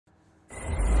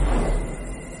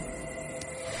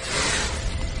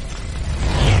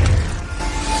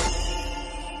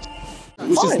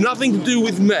This is nothing to do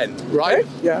with men, right? Okay,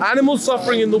 yeah. Animals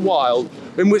suffering in the wild,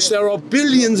 in which there are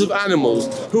billions of animals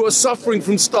who are suffering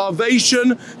from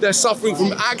starvation, they're suffering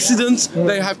from accidents,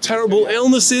 they have terrible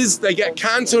illnesses, they get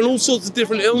cancer and all sorts of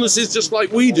different illnesses just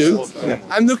like we do.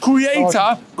 And the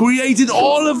Creator created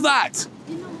all of that.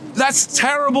 That's a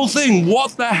terrible thing.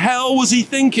 What the hell was he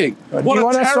thinking? What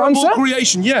a terrible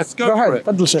creation. Yes, go for it.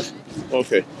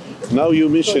 Okay. Now you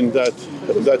mentioned that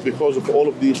because of all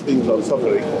of these things are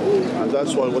suffering, and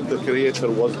that's why what the Creator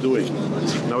was doing.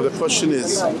 Now the question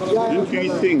is, don't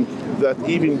you think that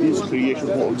even these creations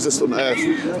who exist on Earth,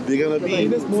 they're going to be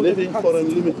living for a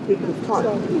limited period of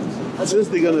time? Since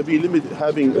they're going to be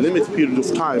having a limited period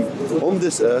of time on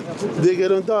this Earth, they're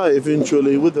going to die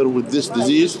eventually, whether with this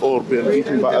disease or being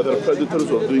eaten by other predators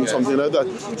or doing something like that.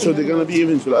 So they're going to be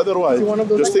eventually. Otherwise,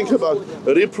 just think about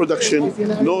reproduction,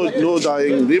 no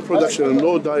dying, reproduction and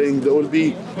no dying. There will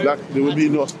be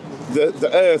no. The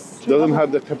Earth doesn't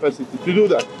have the capacity to do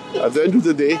that. At the end of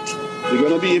the day, they're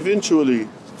going to be eventually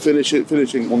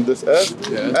finishing on this earth,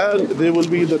 and there will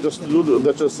be the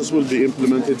justice will be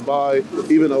implemented by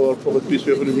even our Prophet, peace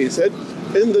be upon him, he said,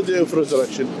 in the day of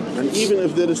resurrection. And even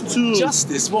if there is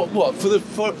justice, what for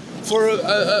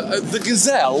the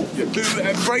gazelle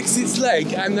who breaks its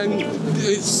leg and then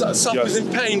suffers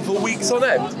in pain for weeks on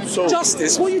end. So,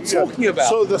 justice? What are you talking about?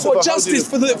 So what justice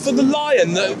for the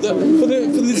lion, for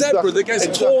the zebra that gets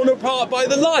torn apart by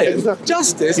the lion?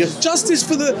 Justice? Justice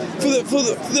for the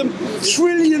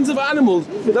trillions of animals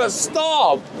that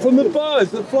starve, from the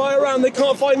birds that fly around, they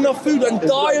can't find enough food and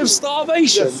die of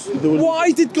starvation.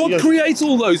 Why did God create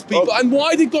all those people? And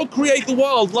why did God create the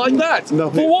world like that?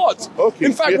 For what?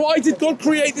 In fact, why did God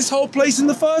create this whole place in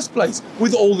the first place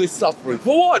with all this suffering?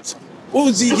 For what? Well,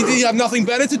 did he have nothing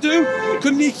better to do?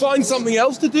 Couldn't he find something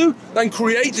else to do than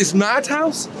create this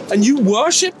madhouse? And you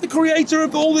worship the creator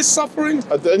of all this suffering?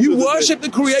 You worship the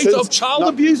creator of child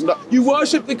abuse? You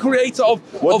worship the creator of...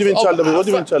 What do you mean child abuse? What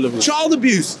do you mean child abuse? Child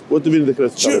abuse. What do you mean the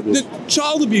creator child abuse?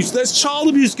 Child abuse. There's child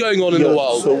abuse going on in the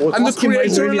world. So and the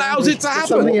creator allows it to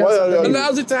happen.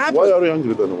 Allows it to happen. Why are you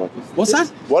angry then? What's that?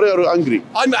 Why are you angry?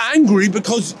 I'm angry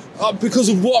because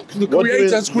of what the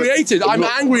creator has created. I'm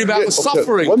angry about the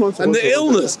suffering and the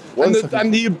illness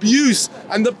and the abuse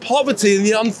and the poverty and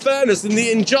the unfairness and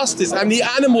the injustice and the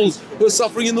animals who are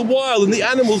suffering in the wild and the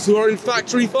animals who are in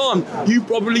factory farm. You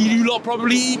lot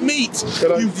probably eat meat.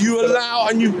 So you're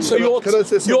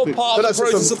part of the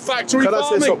process of factory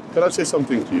farming. Can I say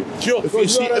something to you? Sure. If you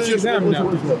see exam now.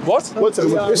 What? It's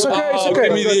okay. It's okay.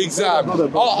 Give me the exam.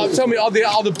 Tell me, are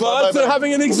the birds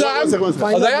having an exam?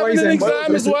 Are they having an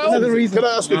exam as well? Can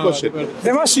I ask you a question?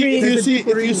 There must be. If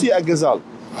you see a gazelle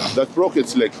that broke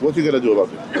its leg, what are you going to do about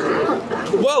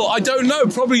it? Well, I don't know.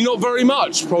 Probably not very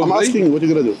much. Probably. I'm asking you, what are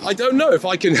you going to do? I don't know. If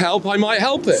I can help, I might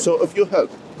help it. So if you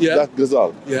help that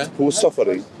gazelle who is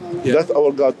suffering, that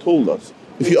our God told us,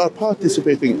 if you are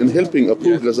participating in helping a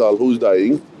poor gazelle who is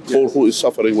dying or who is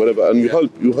suffering, whatever, and you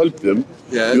help them,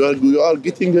 you are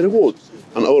getting a reward.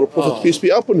 And our Prophet, peace be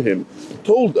upon him,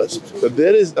 told us that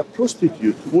there is a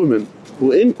prostitute woman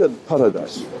who entered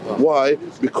paradise. Why?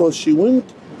 Because she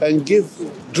went and gave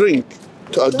drink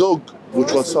to a dog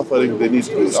which was suffering the need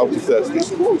out of thirsty.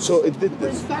 So it did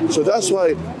this. So that's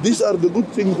why these are the good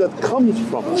things that comes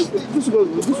from us. This is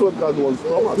what God wants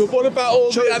from us. But what about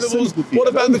all the animals? What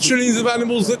about the trillions of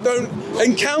animals that don't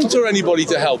encounter anybody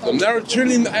to help them? There are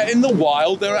trillions in the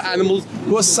wild. There are animals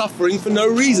who are suffering for no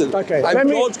reason. Okay. And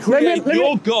God created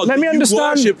your God. Let me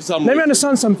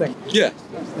understand something. Yeah.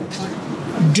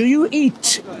 Do you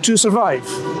eat to survive?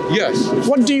 Yes.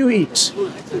 What do you eat?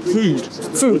 Food.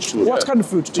 Food. What kind of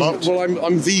food do you eat? Well,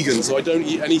 I'm vegan, so I don't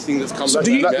eat anything that's come from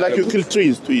like you kill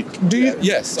trees to eat. Do you?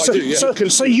 Yes, I do. Yeah.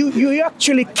 So you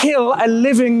actually kill a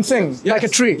living thing, like a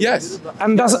tree? Yes.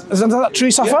 And does that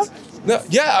tree suffer? Yes. No,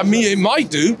 yeah, I mean, it might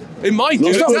do. It might do.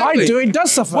 It might do. It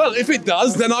does suffer. Well, if it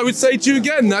does, then I would say to you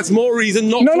again, that's more reason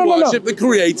not to worship the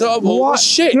creator of all the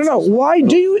shit. No. Why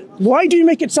do you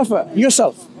make it suffer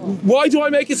yourself? Why do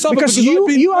I make it suffer? Because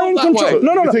you are in control.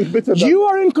 No. You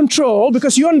are in control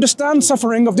because you understand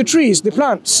suffering of the trees, the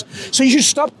plants. So you should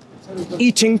stop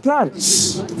eating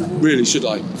plants. Really, should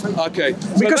I? Okay.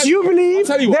 Because you believe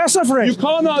they're suffering. You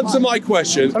can't answer my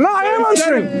question. No, I am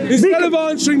answering. Instead of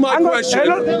answering my question,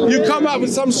 you come up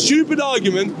with some stupid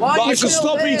argument that I should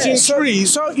stop eating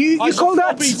trees. So you call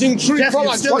that... stop eating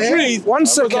trees. One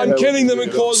second. I'm killing them and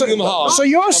causing them harm. So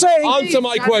you're saying... Answer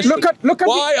my question. Look at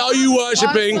why are you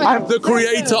worshipping the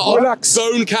creator of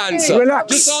bone cancer?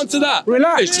 Relax. Just answer that.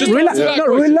 Relax. Relax. No,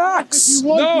 relax.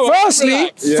 No,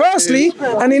 Firstly,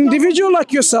 and in individual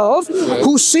like yourself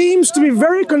who seems to be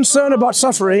very concerned about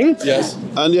suffering. Yes.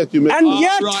 And yet you make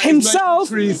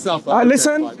himself.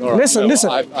 Listen.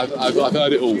 I've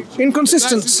heard it all.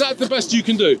 Inconsistent. That's the best you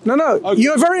can do. No. Okay.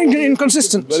 You're very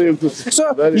inconsistent. Very inconsistent.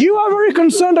 So you are very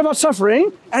concerned about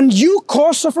suffering, and you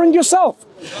cause suffering yourself.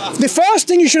 The first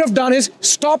thing you should have done is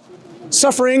stop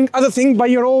suffering other things by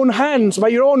your own hands, by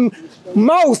your own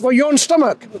mouth, by your own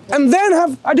stomach, and then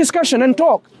have a discussion and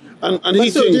talk. And he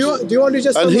thinks, do you want to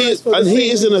just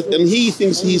he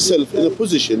thinks himself in a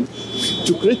position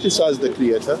to criticize the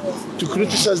Creator, to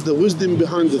criticize the wisdom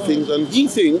behind the things, and he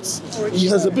thinks he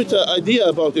has a better idea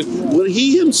about it, where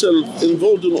he himself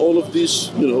involved in all of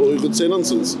this, you could say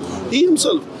nonsense. He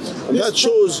himself, and that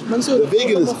shows Mansur, the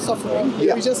veganism. Suffering.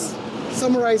 Yeah. We just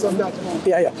summarize on that.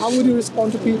 Yeah. How would you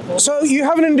respond to people? So you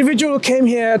have an individual who came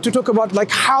here to talk about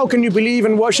how can you believe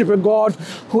and worship a God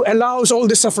who allows all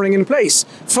this suffering in place.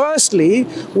 Firstly,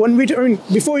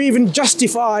 before you even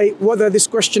justify whether this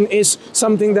question is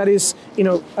something that is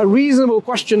a reasonable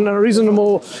question and a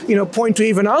reasonable point to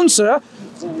even answer,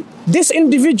 this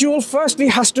individual firstly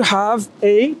has to have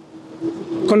a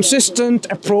consistent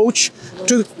approach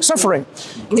to suffering.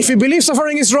 If you believe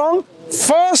suffering is wrong,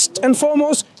 first and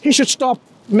foremost, he should stop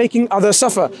making others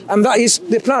suffer. And that is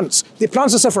the plants. The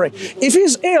plants are suffering. If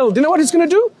he's ill, do you know what he's going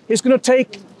to do? He's going to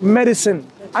take medicine,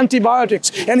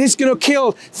 antibiotics, and he's going to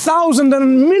kill thousands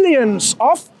and millions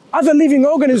of other living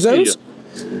organisms.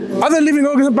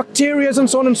 Bacteria, and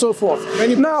so on and so forth.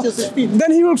 Now,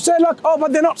 then he will say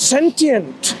but they're not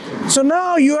sentient. So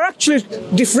now you're actually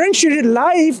differentiated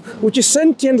life, which is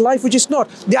sentient, life which is not.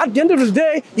 At the end of the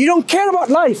day, you don't care about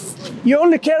life. You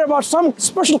only care about some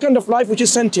special kind of life which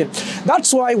is sentient.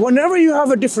 That's why whenever you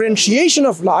have a differentiation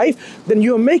of life, then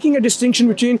you're making a distinction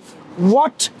between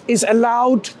what is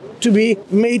allowed to be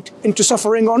made into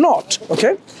suffering or not.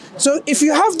 Okay? So if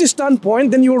you have this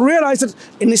standpoint, then you will realize that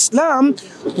in Islam,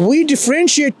 we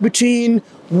differentiate between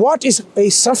what is a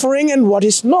suffering and what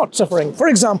is not suffering. For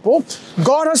example,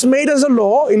 God has made us a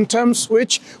law in terms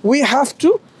which we have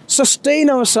to sustain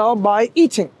ourselves by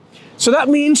eating. So that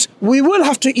means we will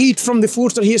have to eat from the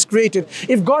foods that He has created.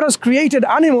 If God has created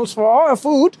animals for our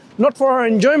food, not for our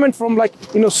enjoyment from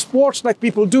sports like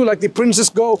people do, like the princes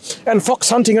go and fox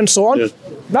hunting and so on,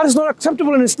 that is not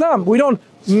acceptable in Islam. We don't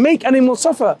make animals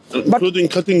suffer. Including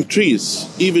cutting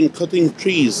trees. Even cutting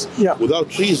trees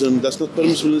without reason, that's not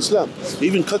permissible in Islam.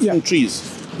 Even cutting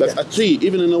trees. Like a tree,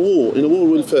 even in a war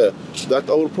welfare, that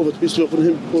our Prophet peace be upon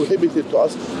him prohibited to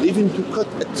us, even to cut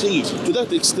a tree to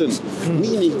that extent.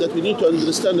 Meaning that we need to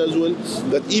understand as well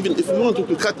that even if we wanted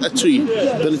to cut a tree,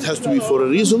 then it has to be for a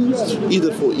reason,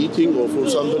 either for eating or for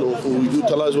example or for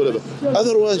utilize whatever.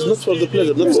 Otherwise, not for the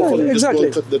pleasure, not for just go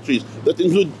and cut the trees.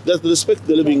 That respect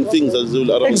the living things as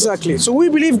well around us. So we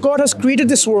believe God has created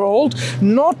this world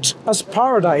not as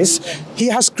paradise. He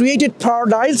has created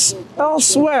paradise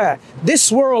elsewhere.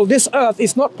 This world, this earth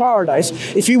is not paradise.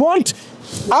 If you want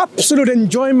absolute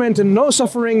enjoyment and no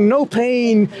suffering, no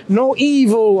pain, no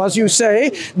evil, as you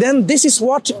say, then this is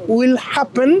what will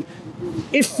happen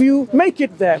if you make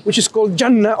it there, which is called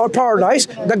Jannah or paradise,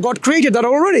 that God created that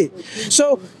already.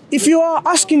 So if you are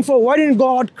asking for why didn't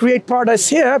God create paradise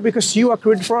here, because you are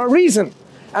created for a reason.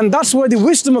 And that's where the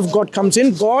wisdom of God comes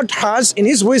in. God has, in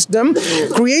His wisdom,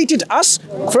 created us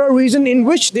for a reason in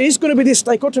which there is going to be this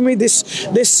dichotomy, this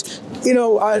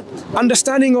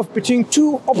understanding of between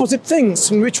two opposite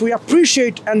things in which we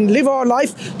appreciate and live our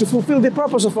life to fulfill the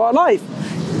purpose of our life.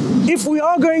 If we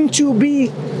are going to be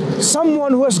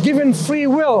someone who has given free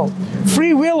will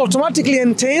automatically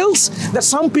entails that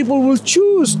some people will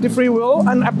choose the free will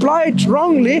and apply it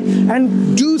wrongly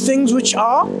and do things which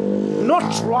are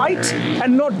not right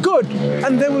and not good,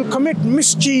 and they will commit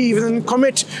mischief and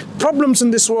commit problems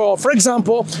in this world. For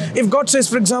example, if God says,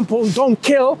 for example, don't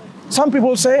kill, some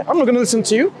people say, I'm not going to listen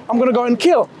to you, I'm going to go and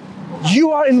kill.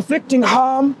 You are inflicting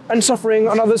harm and suffering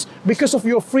on others because of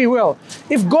your free will.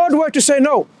 If God were to say,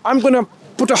 no, I'm going to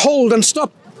put a hold and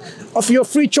stop of your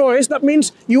free choice, that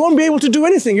means you won't be able to do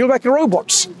anything. You're like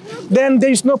robots. Then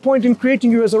there is no point in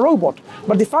creating you as a robot.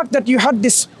 But the fact that you had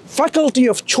this faculty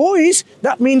of choice,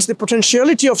 that means the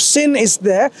potentiality of sin is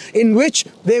there, in which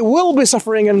there will be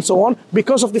suffering and so on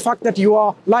because of the fact that you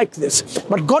are like this.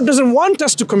 But God doesn't want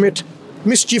us to commit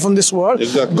mischief in this world.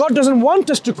 Exactly. God doesn't want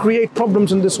us to create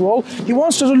problems in this world. He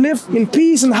wants us to live in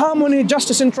peace and harmony,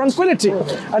 justice and tranquility.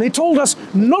 And He told us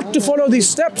not to follow these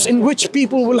steps in which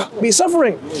people will be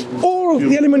suffering. All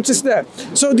the elements is there.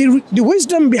 So the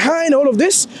wisdom behind all of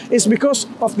this is because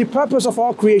of the purpose of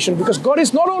our creation. Because God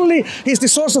is not only He's the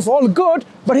source of all good,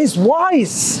 but He's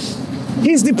wise.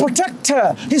 He's the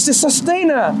protector. He's the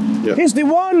sustainer. Yeah. He's the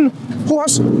one who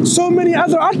has so many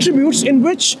other attributes in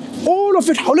which all of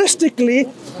it holistically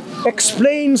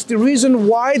explains the reason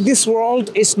why this world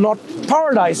is not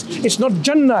paradise, it's not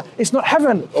Jannah, it's not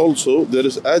heaven. Also, there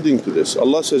is adding to this.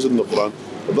 Allah says in the Quran,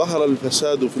 ظهر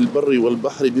الفساد في البر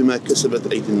والبحر بما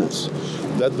كسبت أيدي الناس.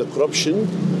 That the corruption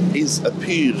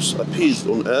appears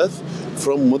on earth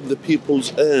from what the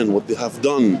peoples earn, what they have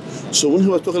done. So when he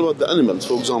was talking about the animals,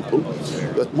 for example,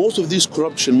 that most of this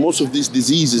corruption, most of these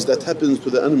diseases that happens to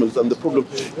the animals, and the problem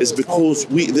is because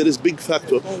there is big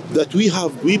factor that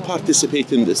we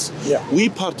participate in this. Yeah. We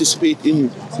participate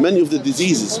in many of the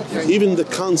diseases, even the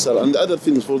cancer and the other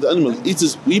things for the animals.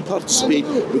 We participate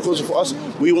because of us.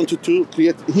 We wanted to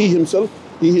create. He himself.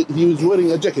 He was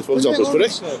wearing a jacket, for example,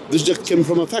 correct? This jacket came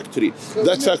from a factory.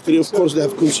 That factory, of course, they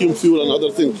have consumed fuel and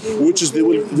other things, which is they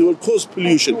will cause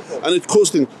pollution and it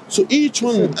caused things. So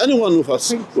any one of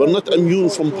us, we're not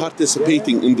immune from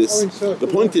participating in this. The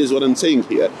point is what I'm saying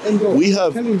here. We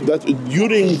have that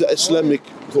during the Islamic,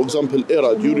 for example,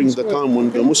 era, during the time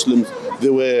when the Muslims they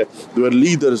were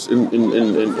leaders on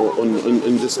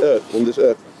this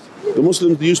earth. The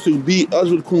Muslims used to be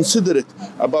as well considerate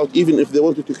about, even if they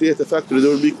wanted to create a factory, they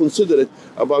will be considerate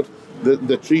about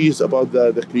the trees, about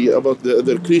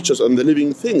the creatures and the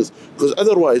living things, because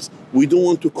otherwise we don't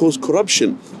want to cause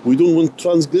corruption. We don't want to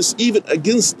transgress even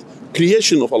against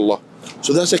creation of Allah.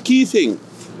 So that's a key thing.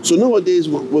 So nowadays,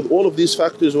 with all of these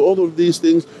factors, with all of these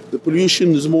things, the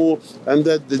pollution is more, and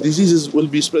that the diseases will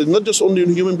be spread not just only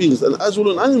in human beings, and as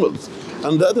well in animals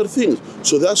and the other things.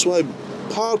 So that's why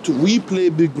we play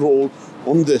a big role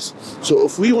on this. So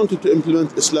if we wanted to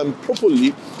implement Islam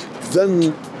properly,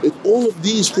 then all of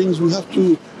these things we have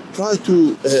to try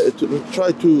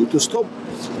to stop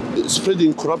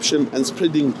spreading corruption and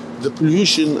spreading the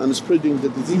pollution and spreading the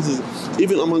diseases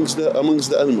even amongst the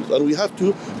animals. And we have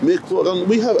to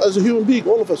as a human being,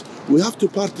 all of us, we have to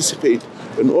participate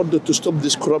in order to stop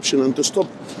this corruption and to stop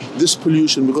this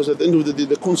pollution, because at the end of the day,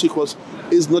 the consequence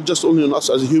is not just only on us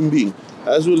as a human being,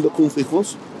 as well the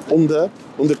consequence on the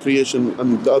creation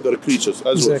and the other creatures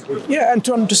as well. Yeah, and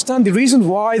to understand the reason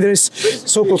why there is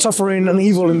so-called suffering and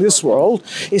evil in this world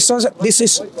is that this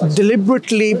is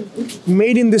deliberately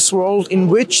made in this world, in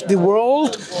which the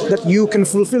world that you can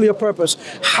fulfill your purpose.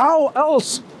 How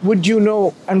else would you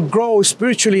know and grow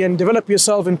spiritually and develop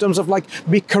yourself in terms of like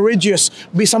be courageous,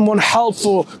 be someone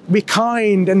helpful, be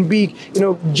kind, and be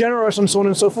generous and so on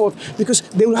and so forth? Because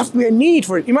there will have to be a need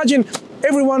for it. Imagine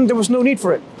everyone, there was no need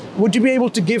for it. Would you be able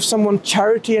to give someone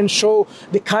charity and show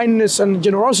the kindness and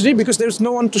generosity? Because there's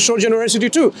no one to show generosity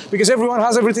to, because everyone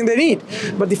has everything they need.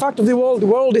 But the fact of the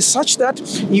world is such that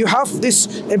you have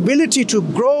this ability to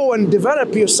grow and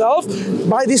develop yourself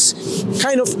by this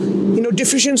kind of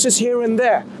deficiencies here and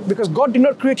there. Because God did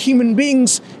not create human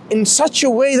beings in such a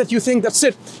way that you think that's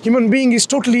it. Human being is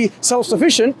totally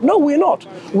self-sufficient. No, we're not.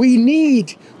 We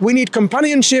need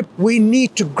companionship. We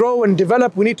need to grow and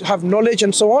develop. We need to have knowledge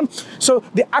and so on. So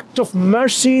the act of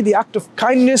mercy, the act of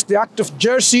kindness, the act of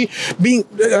being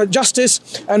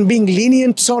justice and being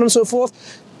lenient, so on and so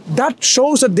forth, that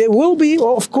shows that there will be,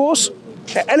 of course,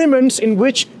 elements in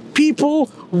which people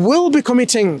will be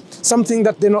committing something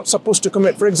that they're not supposed to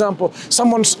commit. For example,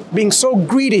 someone's being so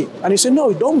greedy, and you say,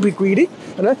 no, don't be greedy,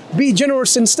 be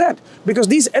generous instead. Because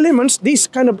these elements, these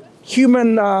kind of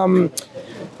human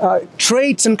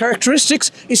traits and characteristics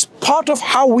is part of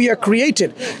how we are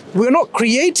created. We are not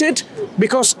created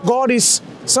because God is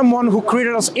someone who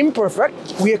created us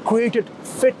imperfect. We are created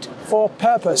fit for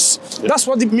purpose. Yeah. That's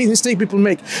what the mistake people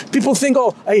make. People think,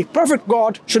 a perfect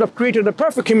God should have created a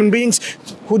perfect human beings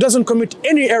who doesn't commit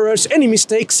any errors, any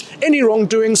mistakes, any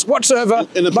wrongdoings whatsoever.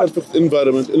 In a perfect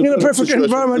environment. In a perfect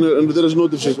environment. And there is no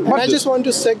difference. But I just want to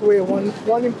segue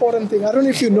one important thing. I don't know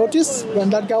if you noticed when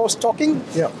that guy was talking,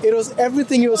 it was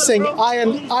everything he was saying,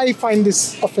 I find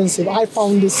this offensive, I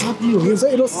found this. So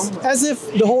it was as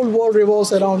if the whole world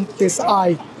revolves around this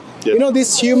I. Yeah.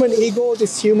 This human ego,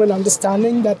 this human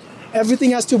understanding that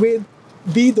everything has to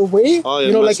be the way,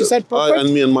 like you said, perfect. I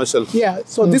and me and myself. Yeah,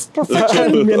 so this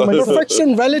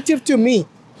perfection relative to me,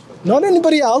 not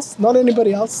anybody else,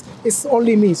 it's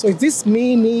only me. So it's this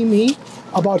me,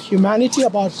 about humanity,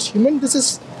 about human. This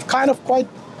is kind of quite,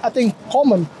 I think,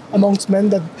 common amongst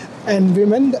men and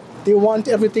women. They want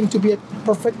everything to be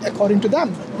perfect according to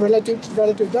them, relative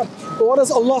to them. But what does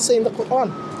Allah say in the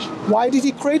Quran? Why did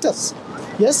He create us?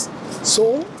 Yes,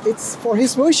 so it's for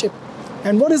His worship.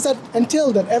 And what does that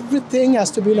entail? That everything has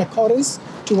to be in accordance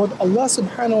to what Allah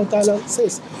subhanahu wa ta'ala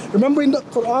says. Remember in the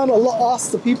Quran, Allah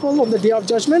asked the people on the Day of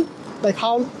Judgment, like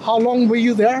how long were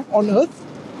you there on earth?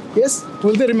 Yes,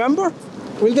 will they remember?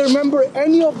 Will they remember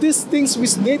any of these things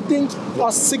which they think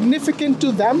are significant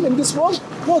to them in this world?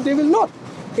 No, they will not.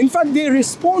 In fact, they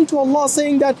respond to Allah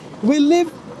saying that we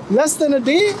live less than a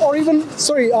day or even,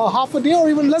 half a day or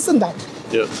even less than that.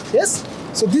 Yeah. Yes?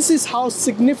 So this is how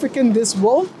significant this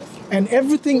world and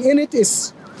everything in it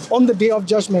is on the day of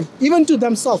judgment, even to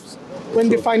themselves, when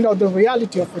they find out the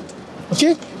reality of it.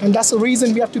 Okay? And that's the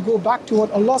reason we have to go back to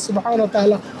what Allah subhanahu wa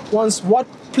ta'ala wants, what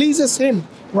pleases Him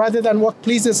rather than what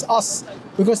pleases us.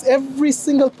 Because every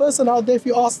single person out there, if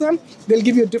you ask them, they'll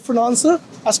give you a different answer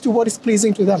as to what is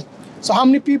pleasing to them. So how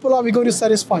many people are we going to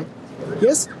satisfy?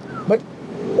 Yes? But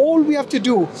all we have to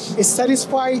do is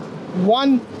satisfy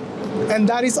one, and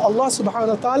that is Allah subhanahu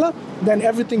wa ta'ala, then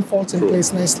everything falls in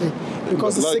place nicely.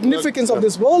 Because the significance of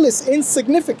this world is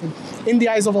insignificant in the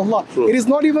eyes of Allah. It is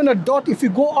not even a dot. If you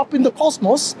go up in the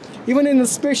cosmos, even in a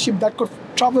spaceship that could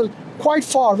travel quite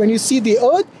far, when you see the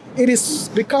earth,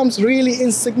 it becomes really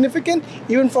insignificant,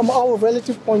 even from our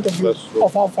relative point of view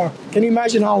of how far. Can you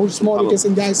imagine how small it is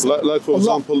in the eyes of Allah? Like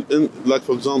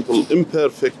for example,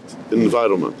 imperfect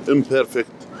environment,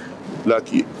 imperfect,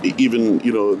 like even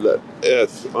like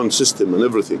earth and system and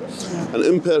everything, an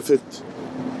imperfect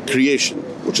creation,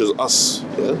 which is us,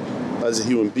 as a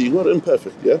human being, we're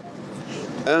imperfect,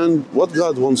 and what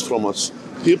God wants from us,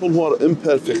 people who are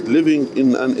imperfect, living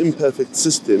in an imperfect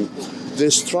system, they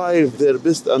strive their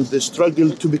best and they struggle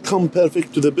to become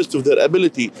perfect to the best of their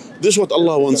ability. This is what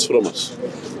Allah wants from us.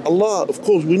 Allah, of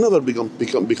course, we never become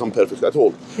perfect at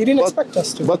all. He didn't expect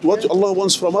us to. But what Allah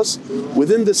wants from us,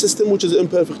 within the system which is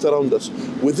imperfect around us,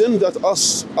 within that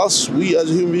we as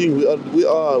a human being, we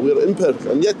are imperfect,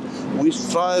 and yet we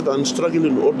strive and struggle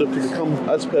in order to become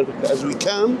as perfect as we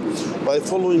can by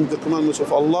following the commandments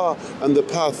of Allah and the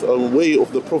path and way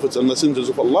of the prophets and messengers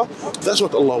of Allah. That's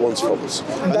what Allah wants from us.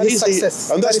 And that is success.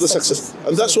 And that's the success.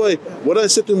 And that's why when I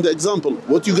said to him the example,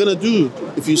 what you gonna do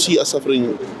if you see a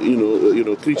suffering,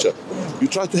 creature? You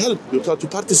try to help. You try to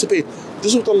participate. This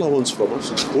is what Allah wants from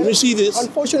us. When we see this,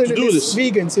 unfortunately, these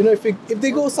vegans, if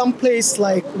they go someplace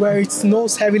like where it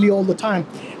snows heavily all the time,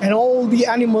 and all the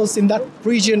animals in that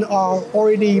region are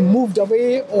already moved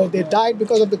away or they died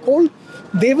because of the cold,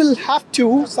 they will have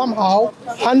to somehow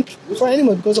hunt for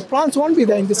animals because the plants won't be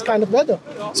there in this kind of weather.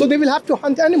 So they will have to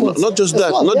hunt animals. Not just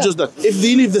that. Just that. If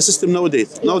they leave the system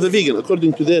nowadays, now the vegan,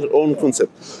 according to their own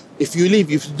concept, if you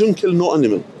don't kill no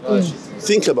animal,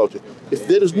 think about it. If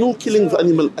there is no killing of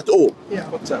animal at all,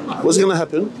 what's going to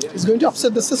happen? It's going to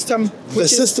upset the system. The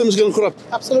system is going to corrupt.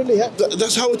 Absolutely, yeah.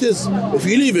 That's how it is. If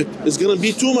you leave it, it's going to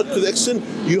be too much to the extent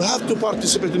you have to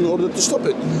participate in order to stop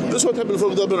it. That's what happened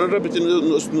for the rabbit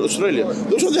in Australia.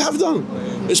 That's what they have done.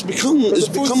 It's become a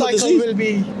disease. Will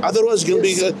be otherwise, it's going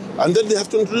to be, and then they have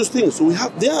to introduce things. So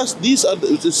these are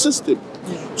the system.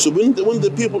 So when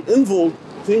the people involved,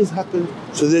 things happen,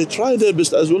 so they try their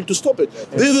best as well to stop it.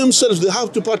 They themselves, they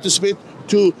have to participate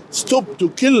to stop,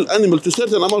 to kill animal, to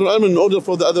certain amount of animal in order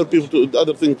for the other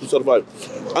thing to survive.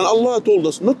 And Allah told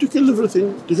us not to kill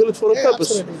everything, to kill it for a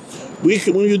purpose.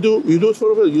 When you do it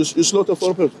for a purpose. You slaughter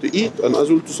for a purpose, to eat and as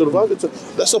well to survive.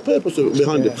 That's a purpose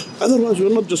behind it. Otherwise,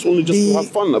 we're not just only to have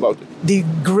fun about it. The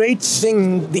great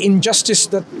thing, the injustice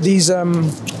that these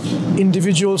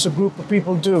individuals, a group of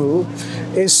people do,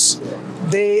 is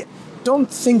they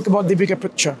don't think about the bigger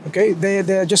picture, okay?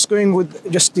 They're just going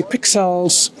with just the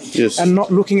pixels and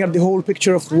not looking at the whole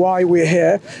picture of why we're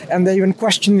here, and they even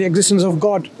question the existence of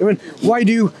God.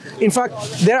 In fact,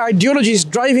 their ideology is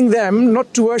driving them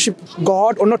not to worship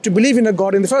God or not to believe in a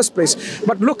God in the first place.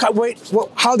 But look at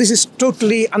how this is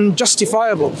totally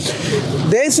unjustifiable.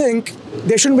 They think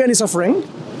there shouldn't be any suffering.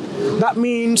 That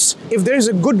means if there is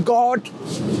a good God,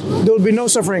 there will be no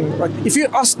suffering. Right? If you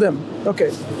ask them,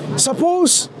 okay,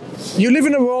 suppose you live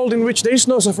in a world in which there is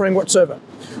no suffering whatsoever,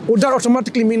 would that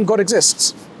automatically mean God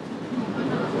exists?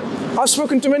 I've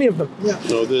spoken to many of them. Yeah.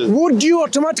 No, would you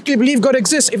automatically believe God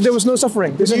exists if there was no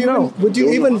suffering? They said no. Would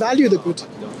you even value the good?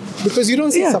 Because you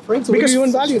don't see suffering, so because would you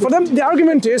even value it? For them, the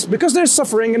argument is, because there's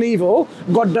suffering and evil,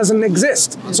 God doesn't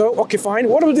exist. So, okay, fine.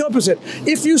 What about the opposite?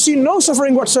 If you see no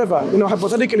suffering whatsoever,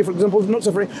 hypothetically, for example, no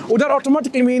suffering, would that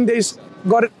automatically mean there's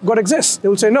God exists? They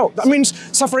will say no. That means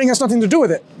suffering has nothing to do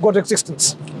with it, God's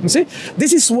existence. You see?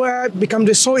 This is where it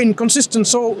becomes so inconsistent,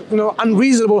 so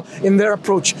unreasonable in their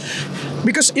approach.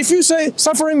 Because if you say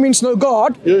suffering means no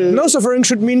God, no suffering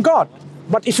should mean God.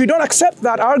 But if you don't accept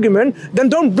that argument, then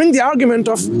don't bring the argument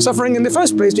of suffering in the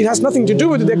first place. It has nothing to do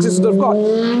with the existence of God.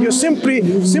 You're simply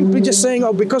just saying,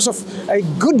 because of a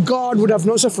good God would have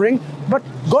no suffering. But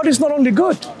God is not only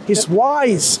good, He's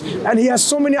wise, and He has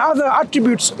so many other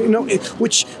attributes,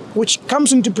 which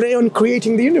comes into play on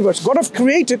creating the universe. God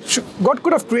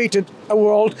could have created a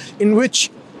world in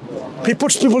which He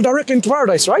puts people directly into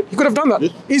paradise, right? He could have done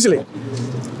that easily.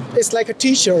 It's like a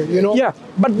teacher, you know. Yeah,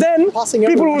 but then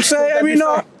people will say, I mean,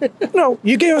 no,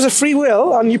 you gave us a free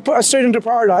will and you put us straight into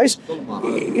paradise.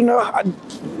 You know,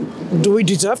 do we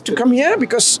deserve to come here?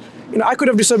 Because, you know, I could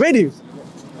have disobeyed you.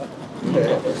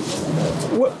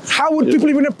 How would people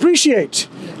even appreciate,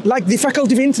 like, the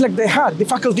faculty of intellect they had, the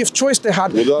faculty of choice they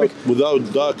had?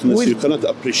 Without darkness, you cannot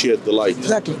appreciate the light.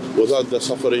 Exactly. Without the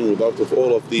suffering, without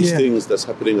all of these things that's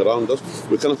happening around us,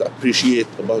 we cannot appreciate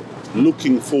about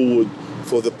looking forward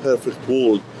for the perfect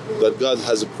world that God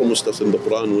has promised us in the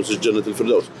Quran, which is Jannah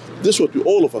al-Firdaus. This is what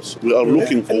all of us are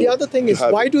looking for. And the other thing is,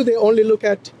 why do they only look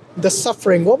at the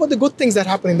suffering? What were the good things that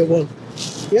happen in the world?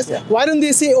 Yes. Yeah. Why don't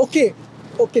they say, okay,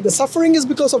 the suffering is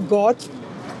because of God?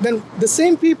 Then the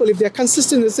same people, if they're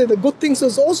consistent, they say the good things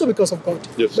is also because of God.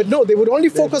 Yes. But no, they would only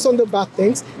focus on the bad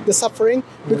things, the suffering,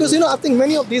 because, you know, I think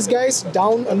many of these guys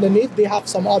down underneath, they have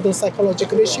some other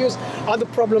psychological issues, other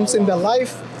problems in their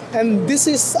life. And this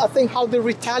is, I think, how they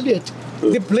retaliate.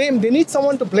 They blame. They need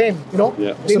someone to blame. You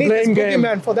know, they need this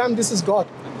boogeyman. For them, this is God.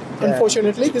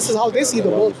 Unfortunately, this is how they see the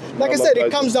world. Like I said,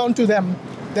 it comes down to them,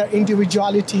 their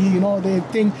individuality. You know, they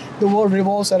think the world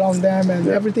revolves around them, and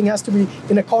everything has to be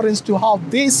in accordance to how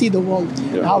they see the world,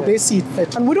 how they see it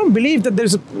fit. And we don't believe that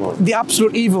there's the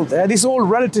absolute evil there. This is all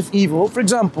relative evil. For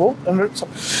example,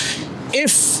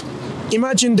 if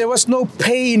imagine there was no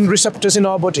pain receptors in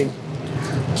our body.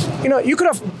 You know, you could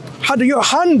have had your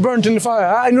hand burnt in the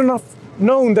fire and not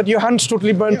known that your hand's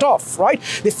totally burnt off, right?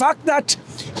 The fact that,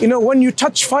 you know, when you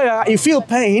touch fire, you feel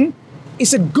pain,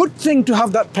 it's a good thing to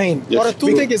have that pain. Yes. Or a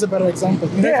toothache is a better example.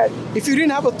 If you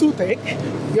didn't have a toothache,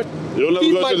 your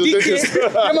teeth might decay.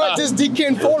 You might just decay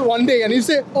and fall one day, and you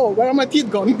say, "Oh, where are my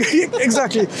teeth gone?"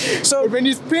 Exactly. So when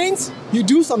it pains, you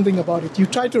do something about it. You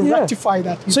try to rectify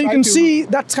that. So you can see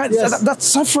that that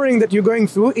suffering that you're going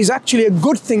through is actually a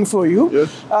good thing for you. Yes.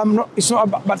 It's not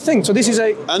a bad thing. So this is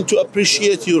and to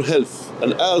appreciate your health,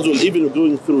 and as well, even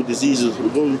going through diseases,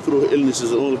 going through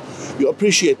illnesses, and all, you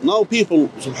appreciate. Now people,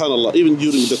 subhanallah, even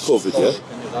during the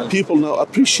COVID, people now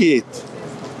appreciate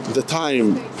the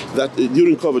time that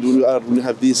during COVID, when we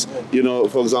have these, you know,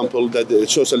 for example, that the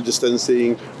social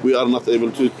distancing, we are not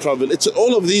able to travel. It's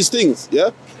all of these things,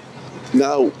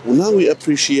 Now we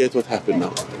appreciate what happened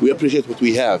now. We appreciate what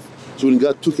we have. So when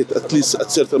God took it, at least at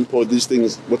certain point, these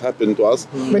things, what happened to us.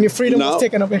 When your freedom was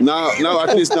taken away. Now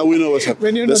at least now we know what's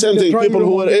happening. The same thing, people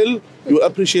who are ill, you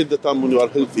appreciate the time when you are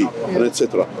healthy, and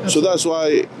etc. So that's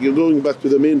why you're going back to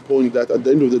the main point that at the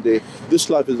end of the day, this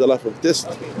life is a life of test,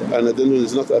 and at the end of it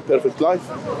is not a perfect life.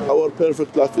 Our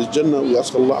perfect life is Jannah. We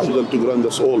ask Allah to grant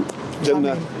us all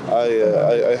Jannah.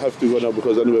 I have to go now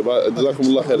because anyway,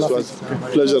 Jazakumullah khair. It was a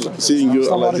pleasure seeing you.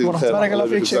 Allah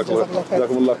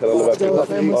Jazakumullah khair. Allah barak.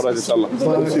 All right, inshallah.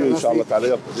 See you inshallah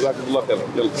ta'ala. Jazakumullah khair.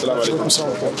 Assalamu alaikum.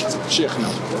 Syekh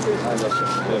now.